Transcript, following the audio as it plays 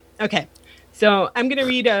Okay. So I'm going to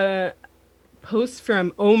read a post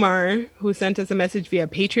from Omar, who sent us a message via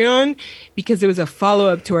Patreon because it was a follow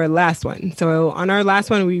up to our last one. So on our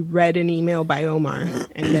last one, we read an email by Omar,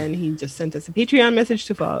 and then he just sent us a Patreon message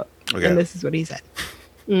to follow up. Okay. And this is what he said.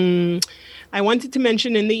 I wanted to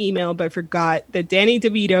mention in the email, but forgot that Danny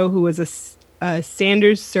DeVito, who was a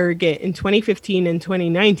Sanders surrogate in 2015 and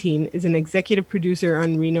 2019, is an executive producer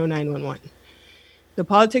on Reno 911. The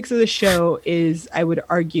politics of the show is, I would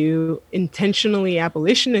argue, intentionally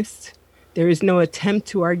abolitionist. There is no attempt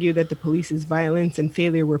to argue that the police's violence and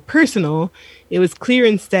failure were personal. It was clear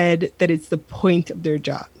instead that it's the point of their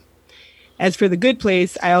job. As for The Good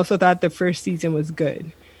Place, I also thought the first season was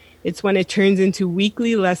good. It's when it turns into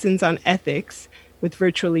weekly lessons on ethics with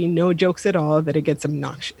virtually no jokes at all that it gets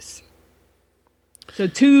obnoxious. So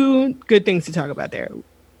two good things to talk about there.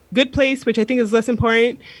 Good Place, which I think is less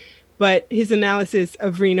important, but his analysis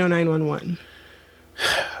of Reno 911.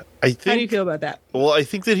 How do you feel about that? Well, I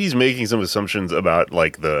think that he's making some assumptions about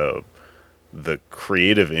like the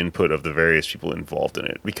creative input of the various people involved in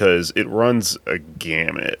it, because it runs a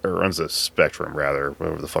gamut, or runs a spectrum rather,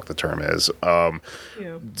 whatever the fuck the term is. Danny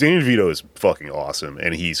DeVito is fucking awesome,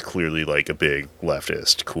 and he's clearly like a big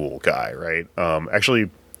leftist cool guy, right? Actually,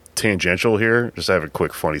 tangential here, just have a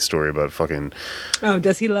quick funny story about fucking... Oh,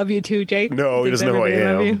 does he love you too, Jake? No, he doesn't know who I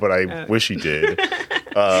am, but I wish he did.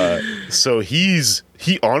 So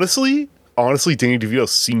he honestly, Danny DeVito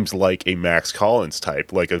seems like a Max Collins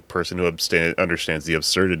type, like a person who understands the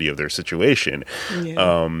absurdity of their situation.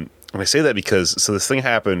 Yeah. And I say that because, so this thing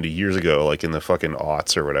happened years ago, like in the fucking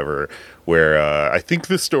aughts or whatever, where I think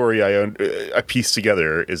the story I pieced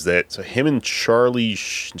together is that so him and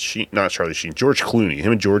George Clooney,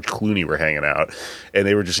 him and George Clooney were hanging out, and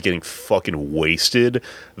they were just getting fucking wasted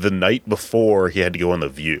the night before he had to go on The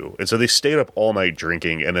View. And so they stayed up all night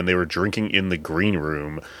drinking, and then they were drinking in the green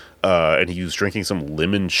room. And he was drinking some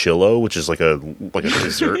limoncello, which is like a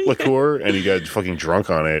dessert liqueur, and he got fucking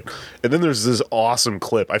drunk on it. And then there's this awesome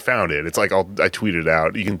clip. I found it. It's like I tweeted it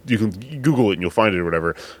out. You can Google it and you'll find it or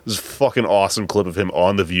whatever. This fucking awesome clip of him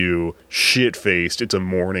on The View, shit faced. It's a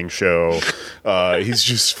morning show. He's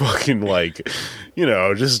just fucking like,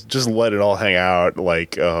 just let it all hang out,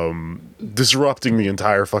 like disrupting the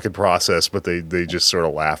entire fucking process. But they just sort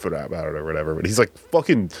of laugh about it or whatever. But he's like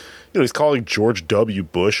fucking. He's calling George W.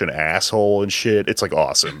 Bush an asshole and shit. It's like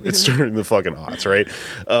awesome. It's during the fucking aughts, right?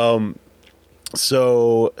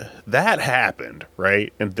 So that happened,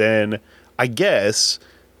 right? And then I guess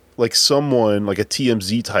like someone, like a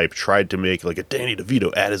TMZ type, tried to make like a Danny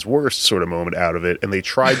DeVito at his worst sort of moment out of it. And they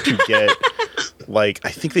tried to get I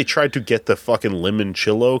think they tried to get the fucking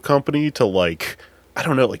Limoncello company to like, I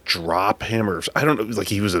don't know, like drop him, or I don't know, like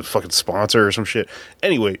he was a fucking sponsor or some shit.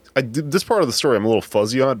 Anyway, this part of the story I'm a little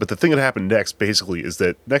fuzzy on, but the thing that happened next basically is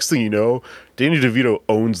that next thing you know, Danny DeVito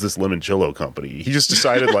owns this limoncello company. He just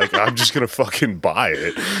decided like, I'm just going to fucking buy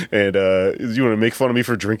it. And you want to make fun of me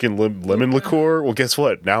for drinking lemon liqueur? Well, guess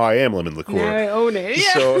what? Now I am lemon liqueur. Now I own it.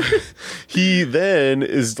 Yeah. So he then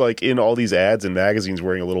is like in all these ads and magazines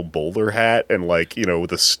wearing a little bowler hat and like,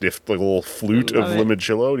 with a sniffed like a little flute of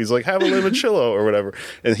limoncello. And he's like, have a limoncello or whatever.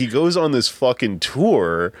 And he goes on this fucking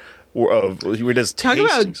tour he does talk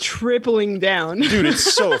tastings. About tripling down. Dude,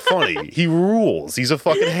 it's so funny. He rules. He's a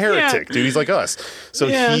fucking heretic, dude. He's like us. So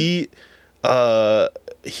he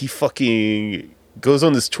fucking goes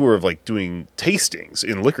on this tour of like doing tastings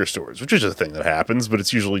in liquor stores, which is a thing that happens, but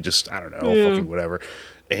it's usually just, I don't know, fucking whatever.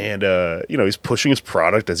 And, he's pushing his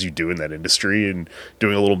product as you do in that industry and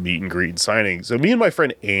doing a little meet and greet and signing. So me and my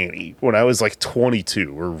friend Annie, when I was like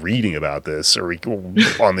 22, were reading about this or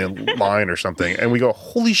on the line or something. And we go,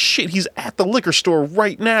 holy shit, he's at the liquor store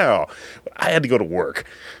right now. I had to go to work,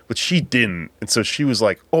 but she didn't. And so she was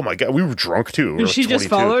like, oh my God, we were drunk too. And she just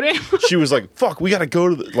followed him? She was like, fuck, we got to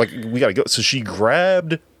go we got to go. So she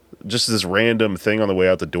grabbed just this random thing on the way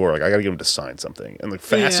out the door. Like, I gotta get him to sign something. And the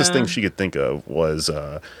fastest thing she could think of was,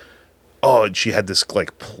 she had this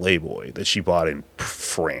like Playboy that she bought in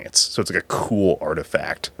France. So it's like a cool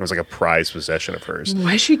artifact. It was like a prized possession of hers.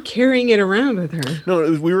 Why is she carrying it around with her?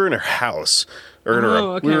 No, we were in her house.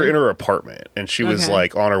 Or we were in her apartment, and she was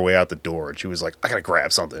like on her way out the door, and she was like, I gotta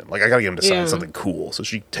grab something. Like, I gotta get him to sign something cool. So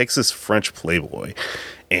she takes this French Playboy,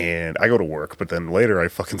 and I go to work, but then later I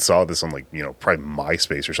fucking saw this on like, probably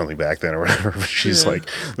MySpace or something back then or whatever. But she's like,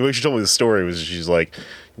 the way she told me the story was she's like,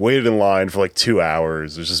 waited in line for like 2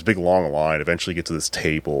 hours. There's this big long line. Eventually get to this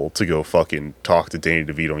table to go fucking talk to Danny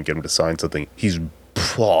DeVito and get him to sign something. He's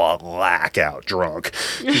blackout drunk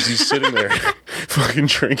because he's sitting there fucking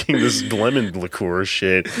drinking this lemon liqueur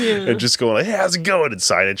shit and just going like, hey, how's it going, and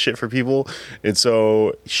signing shit for people. And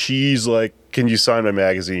so she's like, can you sign my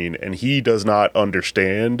magazine? And he does not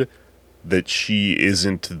understand that she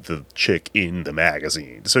isn't the chick in the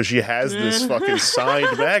magazine. So she has this fucking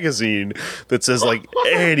signed magazine that says like,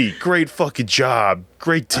 Annie, great fucking job,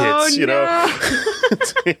 great tits, you know?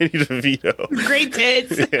 Danny DeVito. Great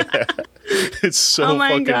tits. Yeah. It's so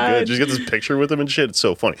fucking good. She's got this picture with him and shit. It's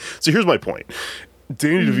so funny. So here's my point.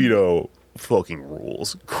 Danny DeVito fucking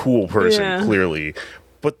rules. Cool person, clearly.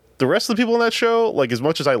 But the rest of the people in that show, like, as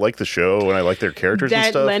much as I like the show and I like their characters and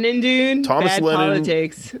stuff. That Lennon dude, Thomas bad Lennon,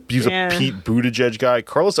 politics. He's a Pete Buttigieg guy.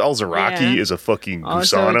 Carlos Alzaraki is a fucking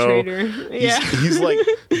Gusano. He's like,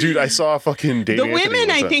 dude, I saw a fucking Dave The Anthony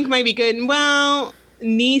women, I think, might be good. Well,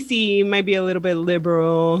 Niecy might be a little bit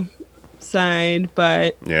liberal side,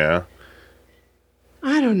 but yeah,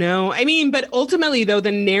 I don't know. I mean, but ultimately, though,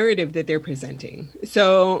 the narrative that they're presenting,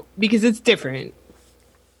 so because it's different.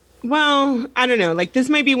 Well, I don't know. Like, this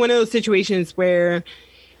might be one of those situations where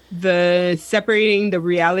the separating the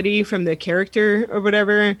reality from the character or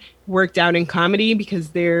whatever worked out in comedy because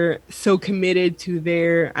they're so committed to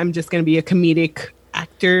their, I'm just going to be a comedic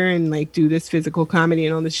actor and like do this physical comedy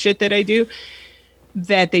and all this shit that I do,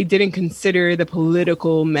 that they didn't consider the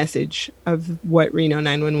political message of what Reno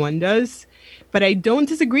 911 does. But I don't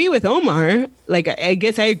disagree with Omar. Like, I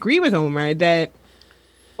guess I agree with Omar that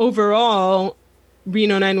overall,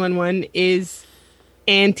 Reno 911 is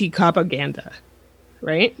anti-propaganda,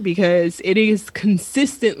 right? Because it is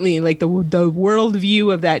consistently, like, the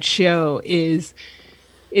worldview of that show is,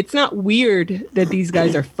 it's not weird that these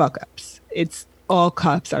guys are fuck-ups. It's all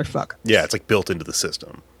cops are fuck-ups. Yeah, it's like built into the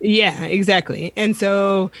system. Yeah, exactly. And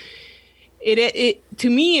so it to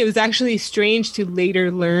me, it was actually strange to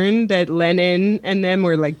later learn that Lennon and them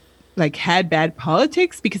were like had bad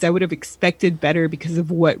politics, because I would have expected better because of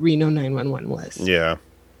what Reno 911 was. Yeah.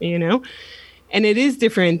 You know? And it is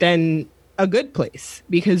different than A Good Place,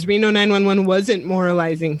 because Reno 911 wasn't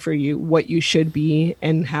moralizing for you what you should be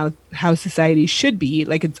and how society should be.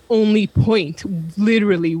 Like, its only point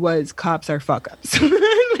literally was cops are fuck-ups.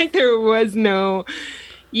 Like, there was no,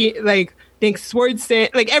 like, I think Swardson,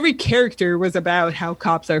 like, every character was about how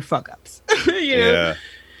cops are fuck-ups. You know? Yeah.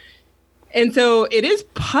 And so it is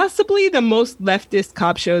possibly the most leftist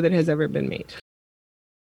cop show that has ever been made.